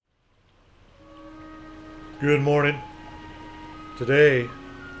Good morning. Today,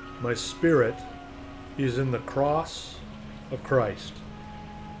 my spirit is in the cross of Christ.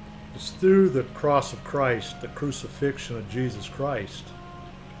 It's through the cross of Christ, the crucifixion of Jesus Christ,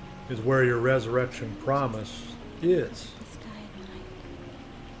 is where your resurrection promise is.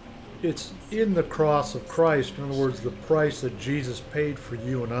 It's in the cross of Christ, in other words, the price that Jesus paid for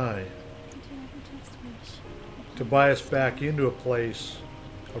you and I, to buy us back into a place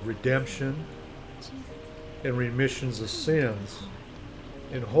of redemption and remissions of sins,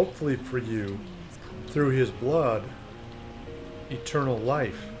 and hopefully for you, through his blood, eternal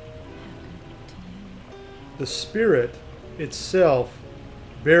life. The Spirit itself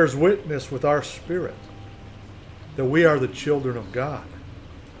bears witness with our spirit that we are the children of God.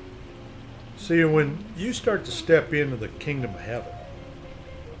 See, when you start to step into the kingdom of heaven,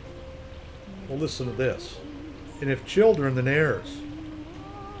 well, listen to this. And if children, then heirs,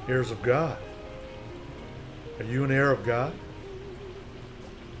 heirs of God. Are you an heir of God?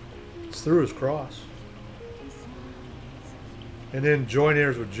 It's through his cross. And then joint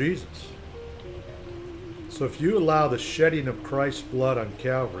heirs with Jesus. So if you allow the shedding of Christ's blood on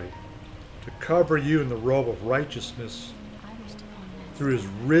Calvary to cover you in the robe of righteousness through his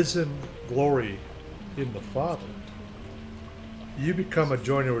risen glory in the Father, you become a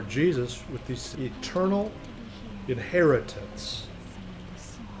joint heir with Jesus with this eternal inheritance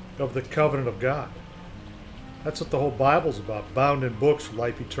of the covenant of God. That's what the whole Bible's about, bound in books,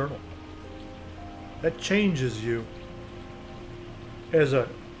 life eternal. That changes you as an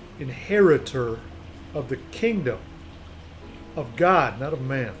inheritor of the kingdom of God, not of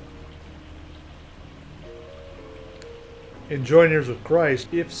man. And join heirs with Christ,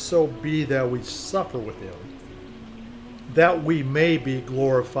 if so be that we suffer with him, that we may be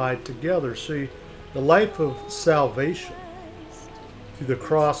glorified together. See, the life of salvation through the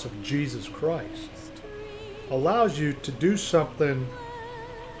cross of Jesus Christ allows you to do something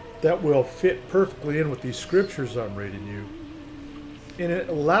that will fit perfectly in with these scriptures I'm reading you. And it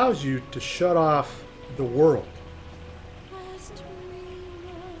allows you to shut off the world.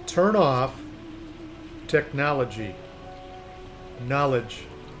 Turn off technology, knowledge,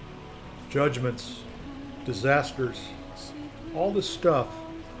 judgments, disasters, all this stuff.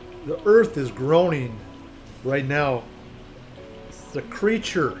 The earth is groaning right now. The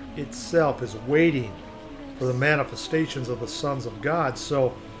creature itself is waiting for the manifestations of the sons of God.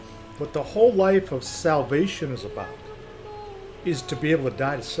 So what the whole life of salvation is about is to be able to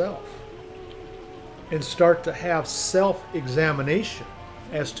die to self and start to have self-examination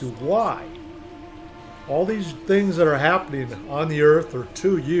as to why all these things that are happening on the earth or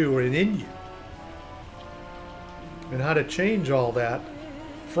to you and in you, and how to change all that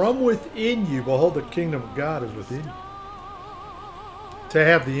from within you. Behold, the kingdom of God is within you. To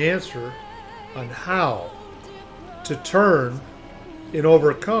have the answer on how to turn and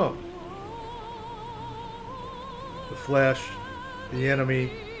overcome the flesh, the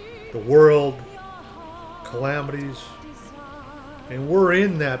enemy, the world, calamities. And we're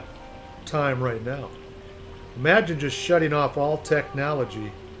in that time right now. Imagine just shutting off all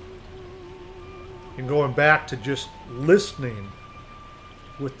technology and going back to just listening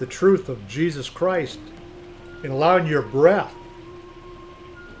with the truth of Jesus Christ and allowing your breath,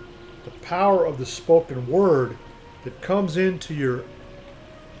 the power of the spoken word that comes into your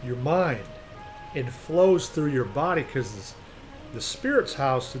mind and flows through your body, because the Spirit's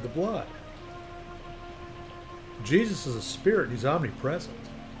housed through the blood. Jesus is a spirit. He's omnipresent.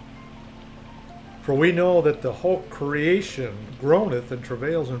 For we know that the whole creation groaneth and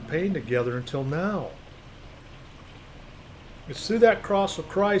travails in pain together until now. It's through that cross of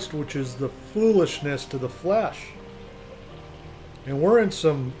Christ, which is the foolishness to the flesh. And we're in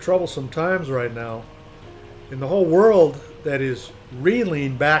some troublesome times right now in the whole world that is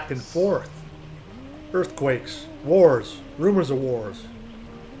reeling back and forth. Earthquakes, wars, rumors of wars,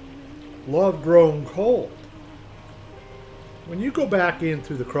 love grown cold. When you go back in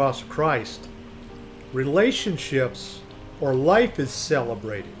through the cross of Christ, relationships or life is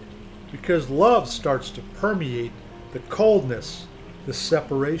celebrated because love starts to permeate the coldness, the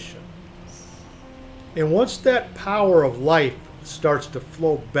separation. And once that power of life starts to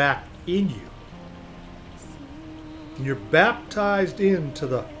flow back in you, and you're baptized into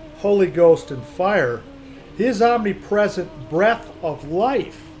the Holy Ghost and fire, his omnipresent breath of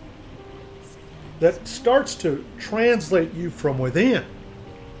life that starts to translate you from within,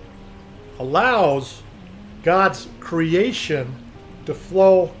 allows God's creation to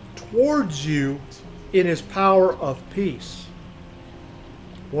flow towards you in his power of peace.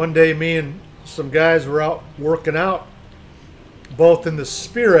 One day me and some guys were out working out, both in the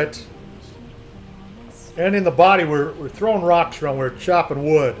spirit And in the body, we're throwing rocks around, we're chopping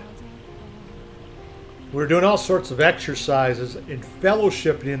wood. We're doing all sorts of exercises and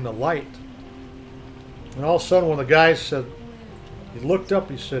fellowshipping in the light. And all of a sudden, when the guy said, he looked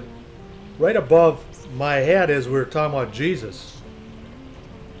up, he said, right above my head as we were talking about Jesus,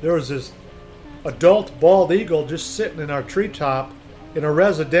 there was this adult bald eagle just sitting in our treetop in a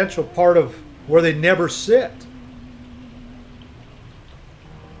residential part of where they never sit.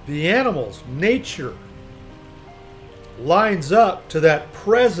 The animals, nature, lines up to that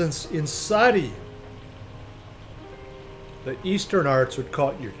presence inside of you. The Eastern arts would call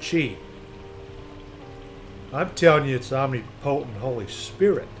it your chi. I'm telling you, it's omnipotent Holy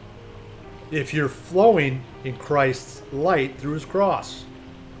Spirit. If you're flowing in Christ's light through his cross.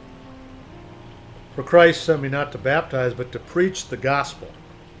 For Christ sent me not to baptize, but to preach the gospel.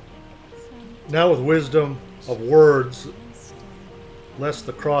 Now with wisdom of words, lest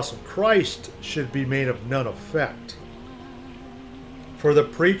the cross of Christ should be made of none effect. For the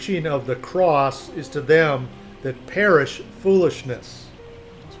preaching of the cross is to them that perish foolishness.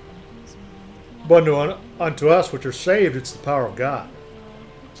 But unto us which are saved, it's the power of God.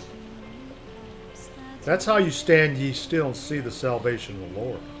 That's how you stand ye still and see the salvation of the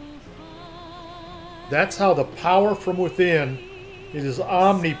Lord. That's how the power from within, it is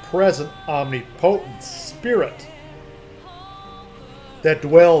omnipresent, omnipotent Spirit that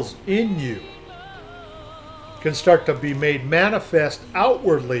dwells in you, can start to be made manifest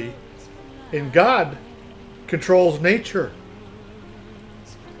outwardly, and God controls nature.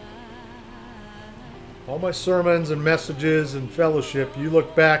 All my sermons and messages and fellowship, you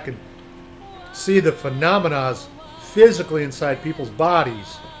look back and see the phenomena physically inside people's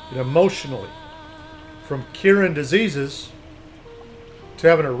bodies and emotionally, from curing diseases to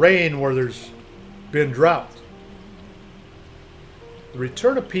having a rain where there's been drought. The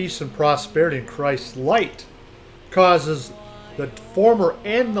return of peace and prosperity in Christ's light causes the former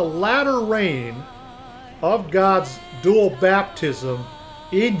and the latter rain of God's dual baptism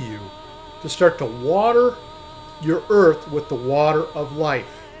in you to start to water your earth with the water of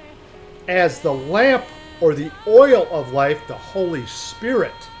life. As the lamp or the oil of life, the Holy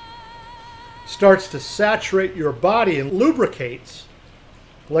Spirit, starts to saturate your body and lubricates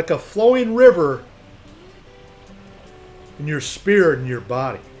like a flowing river in your spirit and your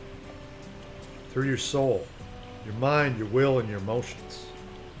body, through your soul, your mind, your will, and your emotions.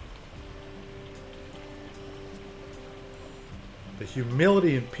 The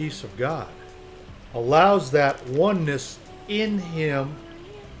humility and peace of God allows that oneness in him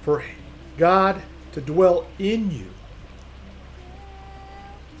for God to dwell in you,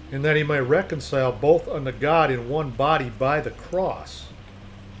 and that he might reconcile both unto God in one body by the cross,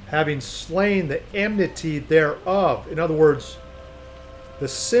 having slain the enmity thereof. In other words, the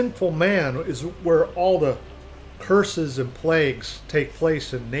sinful man is where all the curses and plagues take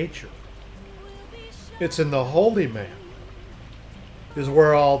place in nature. It's in the holy man is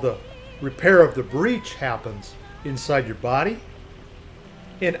where all the repair of the breach happens inside your body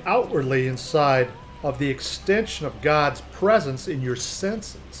and outwardly inside of the extension of God's presence in your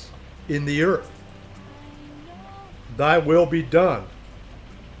senses in the earth. Thy will be done,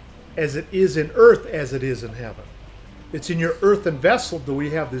 as it is in earth as it is in heaven. It's in your earthen vessel that we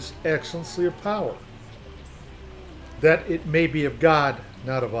have this excellency of power, that it may be of God,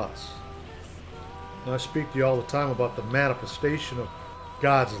 not of us. And I speak to you all the time about the manifestation of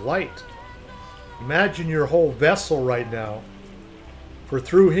God's light. Imagine your whole vessel right now, for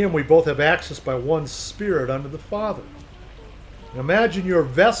through him we both have access by one Spirit unto the Father. And imagine your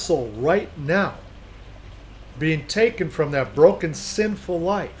vessel right now being taken from that broken, sinful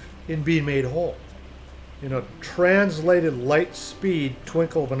life and being made whole in a translated light speed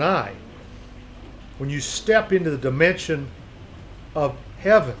twinkle of an eye. When you step into the dimension of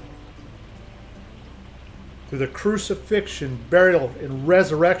heaven, through the crucifixion, burial, and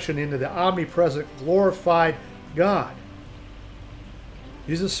resurrection into the omnipresent, glorified God.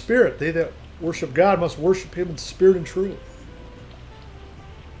 He's a spirit. They that worship God must worship him in spirit and truth.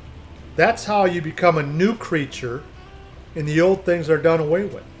 That's how you become a new creature and the old things are done away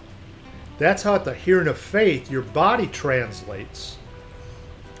with. That's how at the hearing of faith your body translates,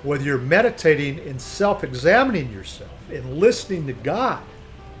 whether you're meditating and self-examining yourself and listening to God.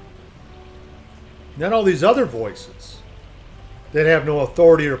 Not all these other voices that have no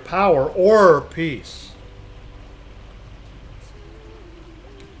authority or power or peace.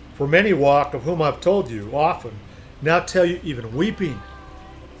 For many walk, of whom I've told you often, now tell you even weeping,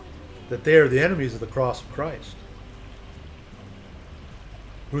 that they are the enemies of the cross of Christ,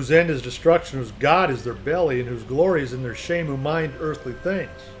 whose end is destruction, whose God is their belly, and whose glory is in their shame, who mind earthly things.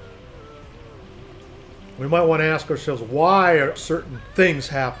 We might want to ask ourselves, why are certain things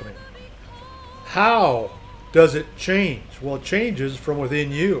happening? How does it change? Well, it changes from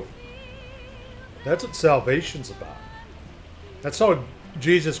within you. That's what salvation's about. That's how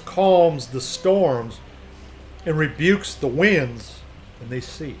Jesus calms the storms and rebukes the winds, and they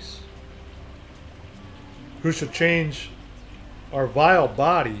cease. Who shall change our vile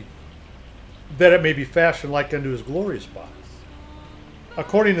body, that it may be fashioned like unto his glorious body,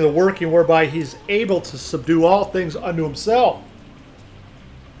 according to the working whereby he is able to subdue all things unto himself.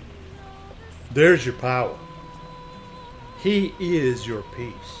 There's your power. He is your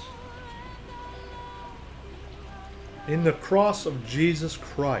peace. In the cross of Jesus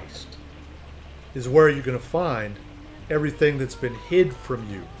Christ is where you're going to find everything that's been hid from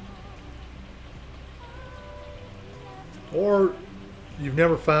you, or you've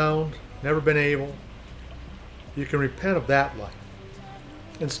never found, never been able. You can repent of that life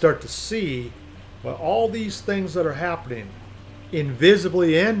and start to see, well, all these things that are happening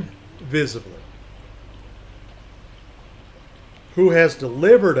invisibly and visibly. Who has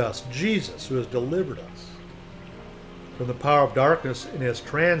delivered us? Jesus, who has delivered us from the power of darkness and has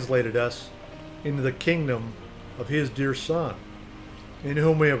translated us into the kingdom of his dear Son, in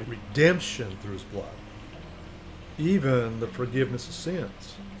whom we have redemption through his blood, even the forgiveness of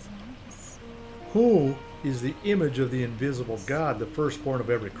sins. Who is the image of the invisible God, the firstborn of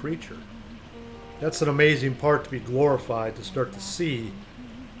every creature? That's an amazing part to be glorified, to start to see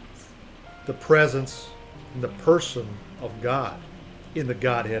the presence and the person of God in the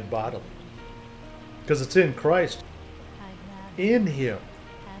Godhead bodily. Because it's in Christ. In him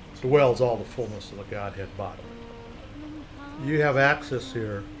dwells all the fullness of the Godhead bodily. You have access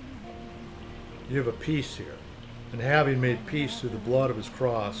here. You have a peace here. And having made peace through the blood of his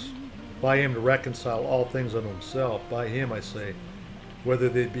cross, by him to reconcile all things unto himself, by him I say, whether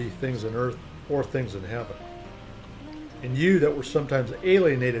they be things in earth or things in heaven. And you that were sometimes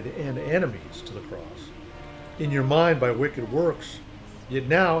alienated and enemies to the cross, in your mind by wicked works, yet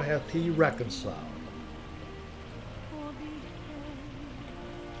now hath he reconciled.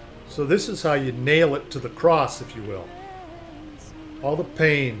 So this is how you nail it to the cross, if you will. All the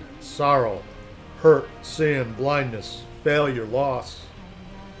pain, sorrow, hurt, sin, blindness, failure, loss.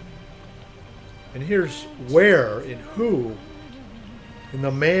 And here's where and who, in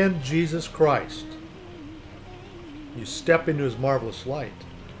the man Jesus Christ, you step into his marvelous light.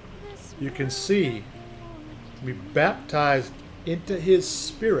 You can see, be baptized into his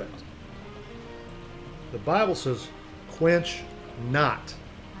spirit. The Bible says, quench not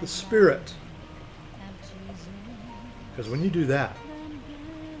the spirit. Because when you do that,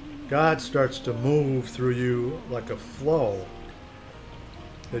 God starts to move through you like a flow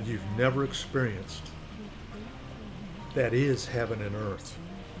that you've never experienced. That is heaven and earth.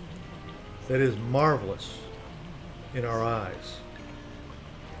 That is marvelous in our eyes.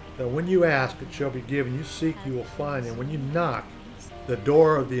 That when you ask, it shall be given. You seek, you will find. And when you knock, the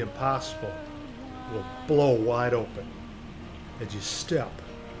door of the impossible will blow wide open as you step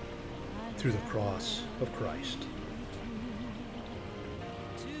through the cross of Christ.